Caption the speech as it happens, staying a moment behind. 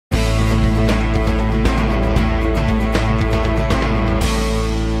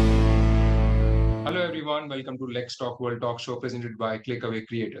everyone. Welcome to LexTalk World Talk Show presented by Clickaway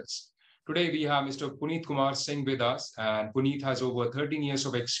Creators. Today we have Mr. Puneet Kumar Singh with us, and Puneet has over 13 years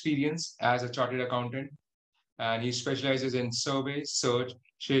of experience as a chartered accountant, and he specializes in survey, search,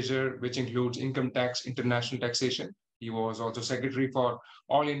 treasure, which includes income tax, international taxation. He was also secretary for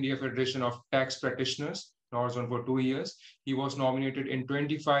All India Federation of Tax Practitioners, Northern for 2 years. He was nominated in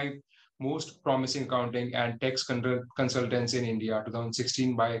 25 most promising accounting and tax consultants in India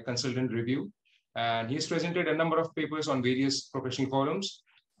 2016 by Consultant Review. And he's presented a number of papers on various professional forums.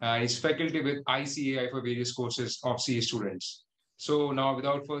 And he's faculty with ICAI for various courses of CA students. So now,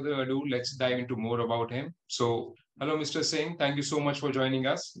 without further ado, let's dive into more about him. So, hello, Mr. Singh. Thank you so much for joining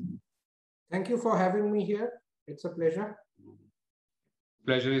us. Thank you for having me here. It's a pleasure.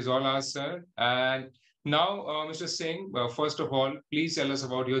 Pleasure is all ours, sir. And now, Mr. Singh, first of all, please tell us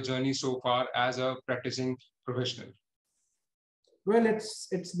about your journey so far as a practicing professional. Well,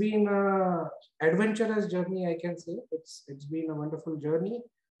 it's been an adventurous journey, I can say. It's been a wonderful journey.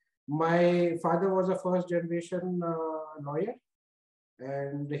 My father was a first generation lawyer,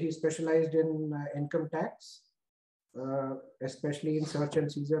 and he specialized in income tax, especially in search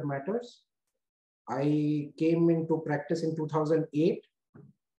and seizure matters. I came into practice in 2008.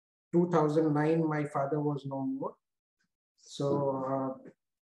 2009, my father was no more. So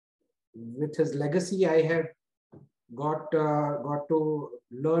with his legacy, I have got to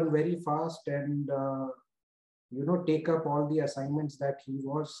learn very fast and take up all the assignments that he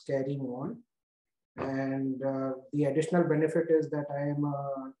was carrying on. And the additional benefit is that I am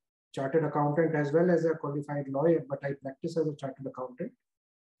a chartered accountant as well as a qualified lawyer, but I practice as a chartered accountant.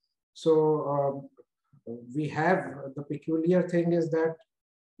 So we have, the peculiar thing is that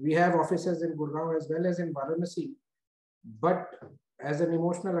we have offices in Gurgaon as well as in Varanasi, but as an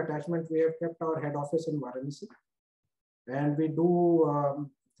emotional attachment, we have kept our head office in Varanasi, and we do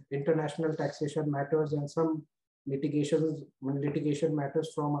international taxation matters and some litigation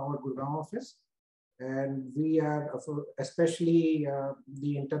matters from our Gurgaon office. And we are especially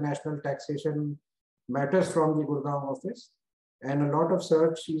the international taxation matters from the Gurgaon office, and a lot of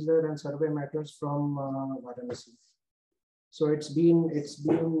search, seizure, and survey matters from Varanasi. So it's been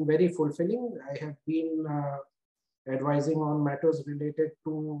very fulfilling. I have been advising on matters related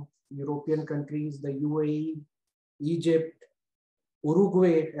to European countries, the UAE, Egypt,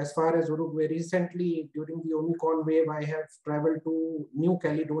 Uruguay. As far as Uruguay, recently during the Omicron wave, I have traveled to New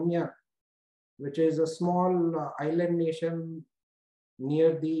Caledonia, which is a small island nation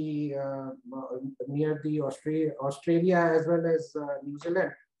near the Australia as well as New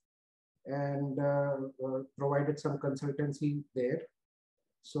Zealand, and provided some consultancy there.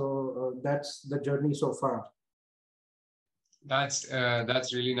 So that's the journey so far. That's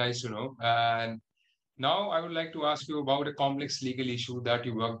really nice to know. And now I would like to ask you about a complex legal issue that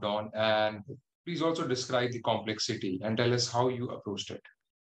you worked on, and please also describe the complexity and tell us how you approached it.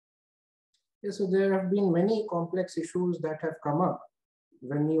 Yeah, so there have been many complex issues that have come up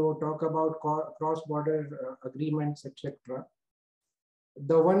when you talk about cross-border agreements, etc.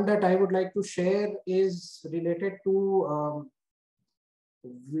 The one that I would like to share is related to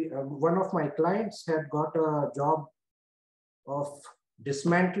one of my clients had got a job of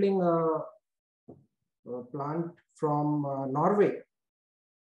dismantling a plant from Norway,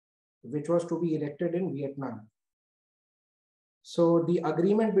 which was to be erected in Vietnam. So the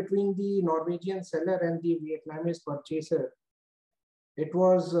agreement between the Norwegian seller and the Vietnamese purchaser, it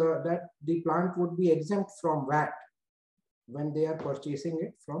was that the plant would be exempt from VAT when they are purchasing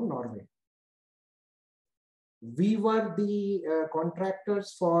it from Norway. We were the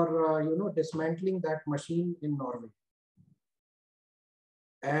contractors for dismantling that machine in Norway,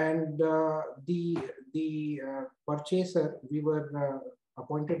 and the purchaser, we were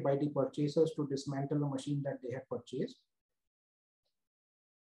appointed by the purchasers to dismantle a machine that they had purchased.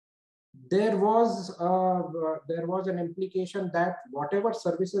 There was an implication that whatever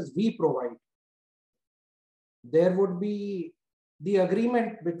services we provide, there would be the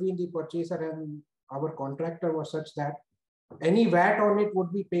agreement between the purchaser and our contractor was such that any VAT on it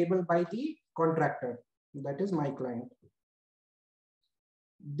would be payable by the contractor, that is my client.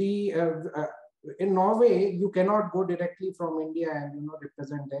 In Norway, you cannot go directly from India and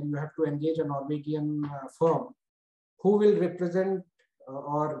represent them. You have to engage a Norwegian firm who will represent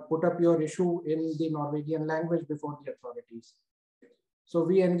or put up your issue in the Norwegian language before the authorities. So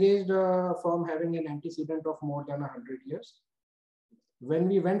we engaged a firm having an antecedent of more than 100 years. When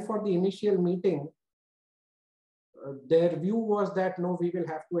we went for the initial meeting, their view was that no, we will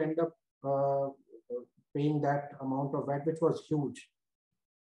have to end up paying that amount of VAT, which was huge.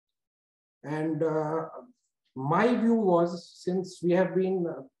 And my view was, since we have been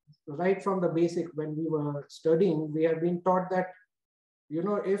right from the basic, when we were studying, we have been taught that,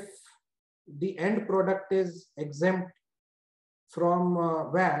 if the end product is exempt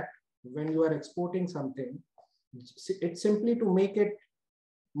from VAT when you are exporting something, it's simply to make it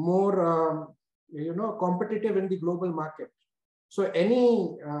more, competitive in the global market. So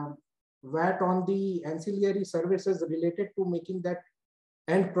any VAT on the ancillary services related to making that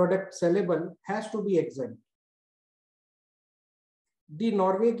end product sellable has to be exempt. The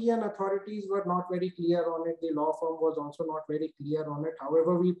Norwegian authorities were not very clear on it. The law firm was also not very clear on it.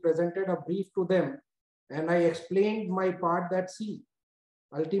 However, we presented a brief to them and I explained my part that, see,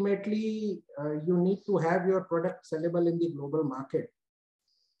 ultimately, you need to have your product sellable in the global market.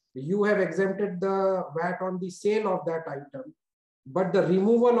 You have exempted the VAT on the sale of that item, but the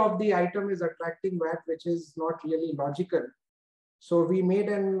removal of the item is attracting VAT, which is not really logical. So we made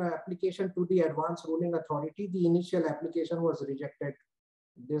an application to the Advanced Ruling Authority. The initial application was rejected.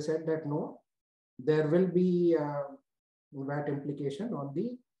 They said that no, there will be VAT implication on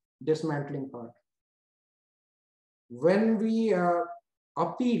the dismantling part. When we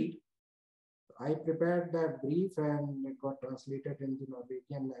appealed, I prepared that brief and it got translated in the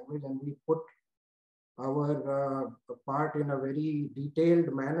Norwegian language, and we put our part in a very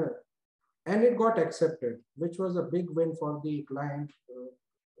detailed manner, and it got accepted, which was a big win for the client,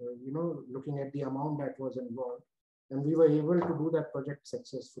 looking at the amount that was involved, and we were able to do that project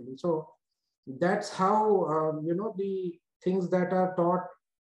successfully. So that's how, the things that are taught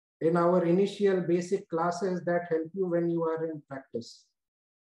in our initial basic classes that help you when you are in practice.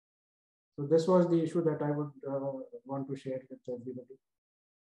 So this was the issue that I would want to share with everybody.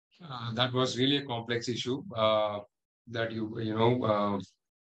 That was really a complex issue that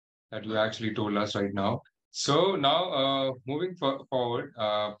that you actually told us right now. So now, moving forward,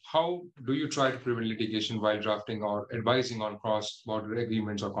 how do you try to prevent litigation while drafting or advising on cross-border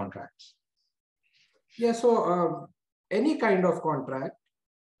agreements or contracts? Yeah, so any kind of contract,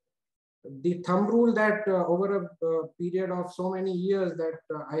 the thumb rule that over a period of so many years that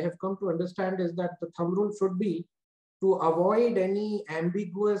I have come to understand is that the thumb rule should be to avoid any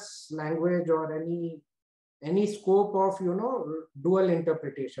ambiguous language or any scope of dual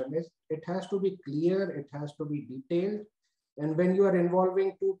interpretation. It has to be clear, it has to be detailed, and when you are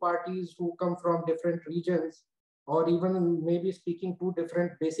involving two parties who come from different regions or even maybe speaking two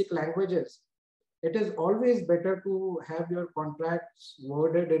different basic languages, it is always better to have your contracts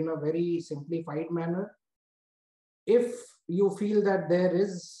worded in a very simplified manner. If you feel that there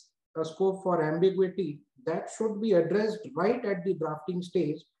is a scope for ambiguity, that should be addressed right at the drafting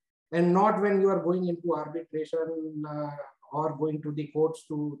stage and not when you are going into arbitration or going to the courts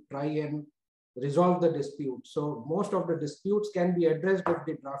to try and resolve the dispute. So most of the disputes can be addressed if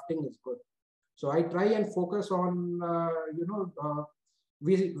the drafting is good. So I try and focus on,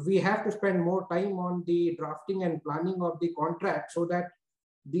 we have to spend more time on the drafting and planning of the contract so that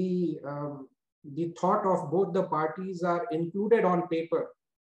the thought of both the parties are included on paper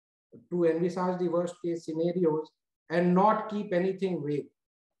to envisage the worst case scenarios and not keep anything vague,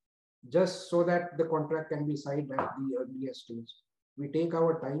 just so that the contract can be signed at the earliest stage. We take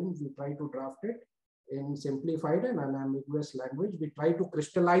our time, we try to draft it in simplified and unambiguous language. We try to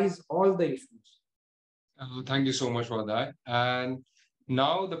crystallize all the issues. Thank you so much for that. And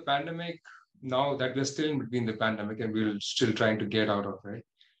now the pandemic, now that we're still in between the pandemic and we're still trying to get out of it,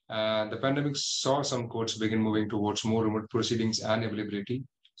 the pandemic saw some courts begin moving towards more remote proceedings and availability.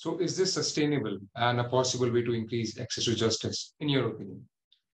 So is this sustainable and a possible way to increase access to justice, in your opinion?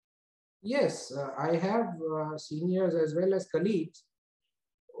 Yes, I have seniors as well as colleagues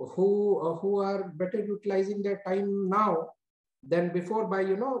who are better utilizing their time now than before by,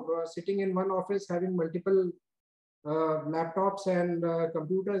 sitting in one office, having multiple laptops and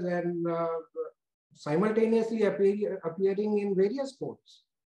computers and simultaneously appearing in various courts.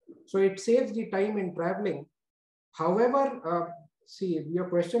 So it saves the time in traveling. However, see, your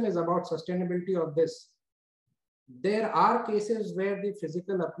question is about sustainability of this. There are cases where the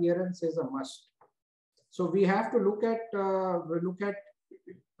physical appearance is a must. So we have to look at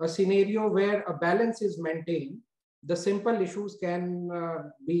a scenario where a balance is maintained. The simple issues can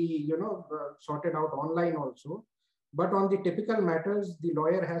be sorted out online also. But on the typical matters, the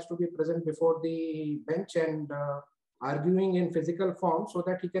lawyer has to be present before the bench and arguing in physical form so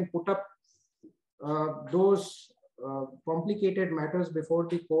that he can put up those complicated matters before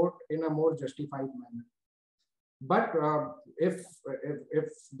the court in a more justified manner. But if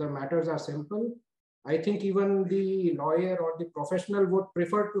the matters are simple, I think even the lawyer or the professional would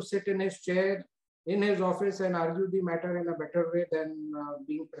prefer to sit in his chair in his office and argue the matter in a better way than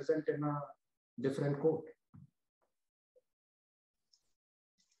being present in a different court.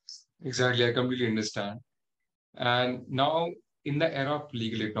 Exactly, I completely understand. And now, in the era of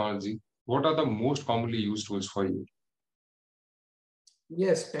legal technology, what are the most commonly used tools for you?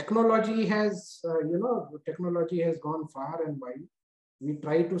 Yes, technology has gone far and wide. We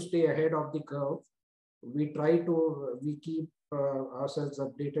try to stay ahead of the curve. We keep ourselves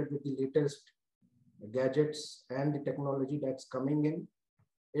updated with the latest gadgets and the technology that's coming in.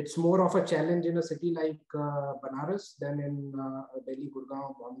 It's more of a challenge in a city like Banaras than in Delhi,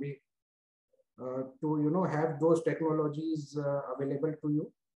 Gurgaon, Bombay, to have those technologies available to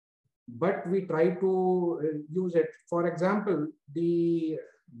you. But we try to use it. For example, the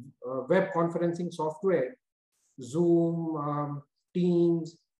web conferencing software, Zoom,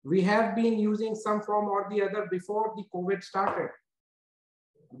 Teams, we have been using some form or the other before the COVID started,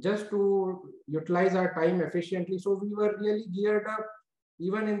 just to utilize our time efficiently. So we were really geared up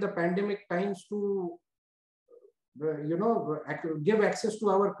even in the pandemic times to give access to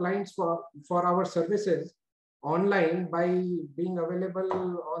our clients for our services online by being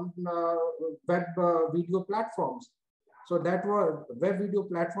available on web video platforms. So that was web video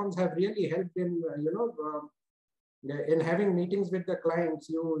platforms have really helped in in having meetings with the clients.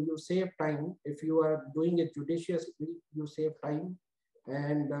 You save time if you are doing it judiciously. You save time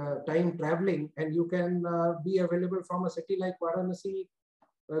and time traveling, and you can be available from a city like Varanasi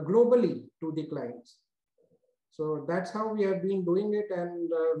globally to the clients. So that's how we have been doing it,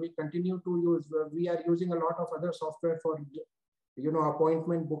 and we continue to use. We are using a lot of other software for,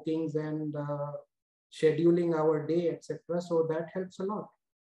 appointment bookings and scheduling our day, etc. So that helps a lot.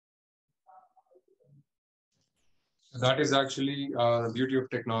 That is actually the beauty of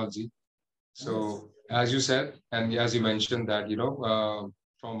technology. Yes. So, as you said, and as you mentioned that,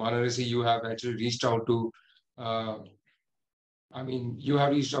 from Varanasi, you have actually reached out to, uh, you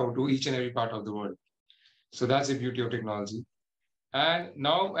have reached out to each and every part of the world. So that's the beauty of technology. And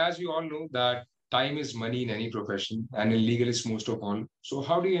now, as we all know, that time is money in any profession, and in legal is most of all. So,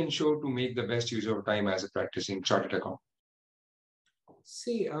 how do you ensure to make the best use of time as a practicing chartered accountant?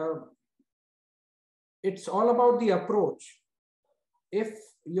 See, it's all about the approach. If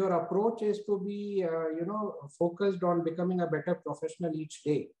your approach is to be, focused on becoming a better professional each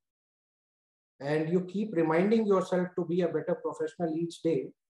day, and you keep reminding yourself to be a better professional each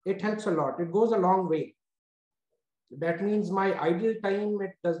day, it helps a lot. It goes a long way. That means my idle time,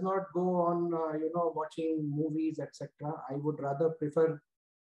 it does not go on, watching movies, etc. I would rather prefer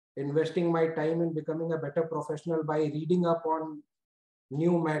investing my time in becoming a better professional by reading up on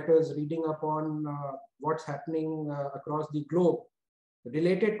new matters, reading up on what's happening across the globe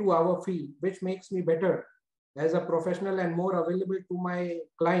related to our field, which makes me better as a professional and more available to my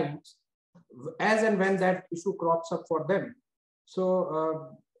clients as and when that issue crops up for them.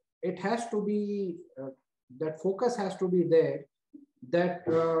 So it has to be, that focus has to be there, that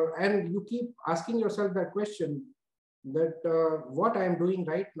and you keep asking yourself that question, that what I am doing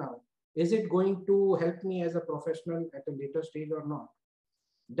right now, is it going to help me as a professional at a later stage or not?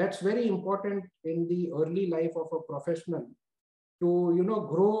 That's very important in the early life of a professional, to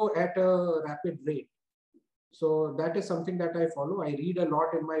grow at a rapid rate. So that is something that I follow. I read a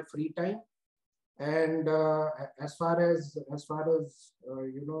lot in my free time, and as far as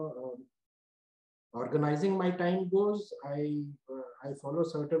organizing my time goes, I follow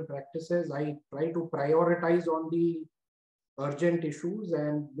certain practices. I try to prioritize on the urgent issues,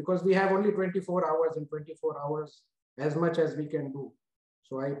 and because we have only 24 hours, and 24 hours as much as we can do,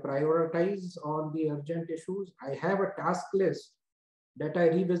 so I prioritize on the urgent issues. I have a task list that I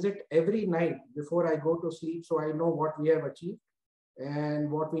revisit every night before I go to sleep, so I know what we have achieved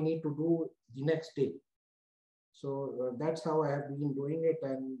and what we need to do the next day. So that's how I have been doing it,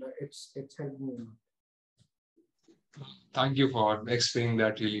 and it's helped me a lot. Thank you for explaining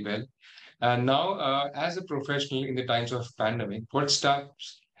that really well. And now, as a professional in the times of pandemic, what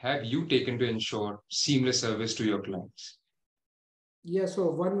steps have you taken to ensure seamless service to your clients? Yeah, so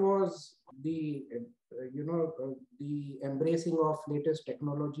one was the embracing of latest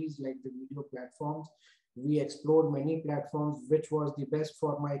technologies like the video platforms. We explored many platforms, which was the best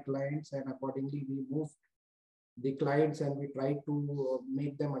for my clients, and accordingly we moved the clients and we tried to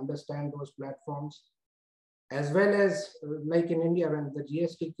make them understand those platforms. As well as like in India, when the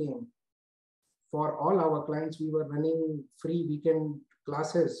GST came, for all our clients, we were running free weekend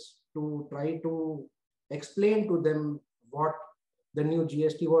classes to try to explain to them what the new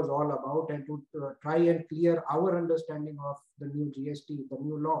GST was all about, and to try and clear our understanding of the new GST, the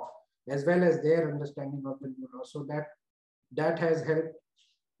new law, as well as their understanding of the new law. So that has helped.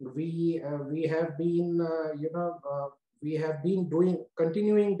 We have been we have been doing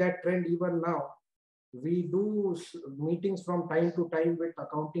continuing that trend even now, we do meetings from time to time with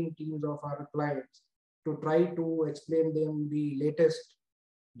accounting teams of our clients to try to explain them the latest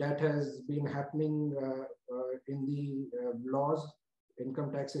that has been happening in the laws.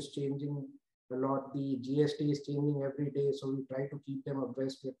 Income tax is changing a lot. The GST is changing every day. So we try to keep them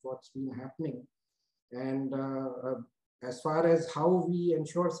abreast with what's been happening. And as far as how we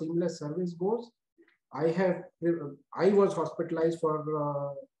ensure seamless service goes, I was hospitalized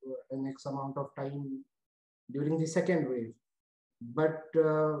for an X amount of time during the second wave, but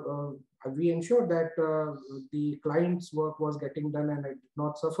we ensured that the client's work was getting done and it did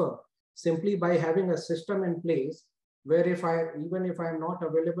not suffer simply by having a system in place where even if I'm not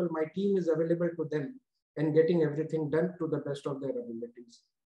available, my team is available to them and getting everything done to the best of their abilities.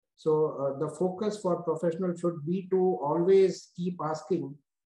 So the focus for professionals should be to always keep asking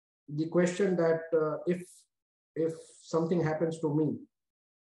the question that if something happens to me,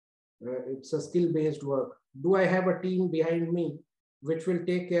 it's a skill-based work. Do I have a team behind me which will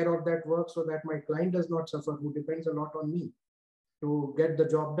take care of that work so that my client does not suffer, who depends a lot on me to get the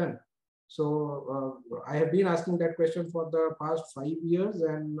job done? So I have been asking that question for the past 5 years,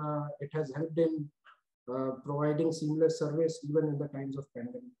 and it has helped in providing seamless service even in the times of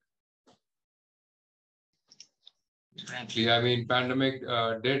pandemic. Exactly. I mean, pandemic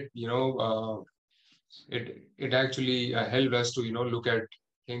did, it actually helped us to, look at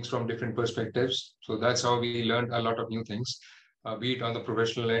things from different perspectives. So that's how we learned a lot of new things, be it on the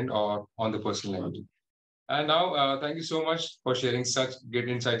professional end or on the personal end. And now, thank you so much for sharing such great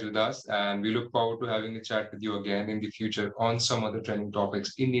insights with us. And we look forward to having a chat with you again in the future on some other trending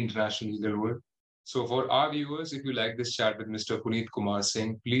topics in the international legal world. So for our viewers, if you like this chat with Mr. Puneet Kumar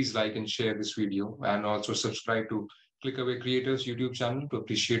Singh, please like and share this video, and also subscribe to Clickaway Creators YouTube channel to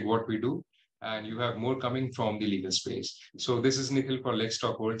appreciate what we do. And you have more coming from the legal space. So this is Nikhil for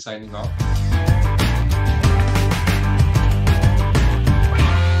LexTalk World signing off.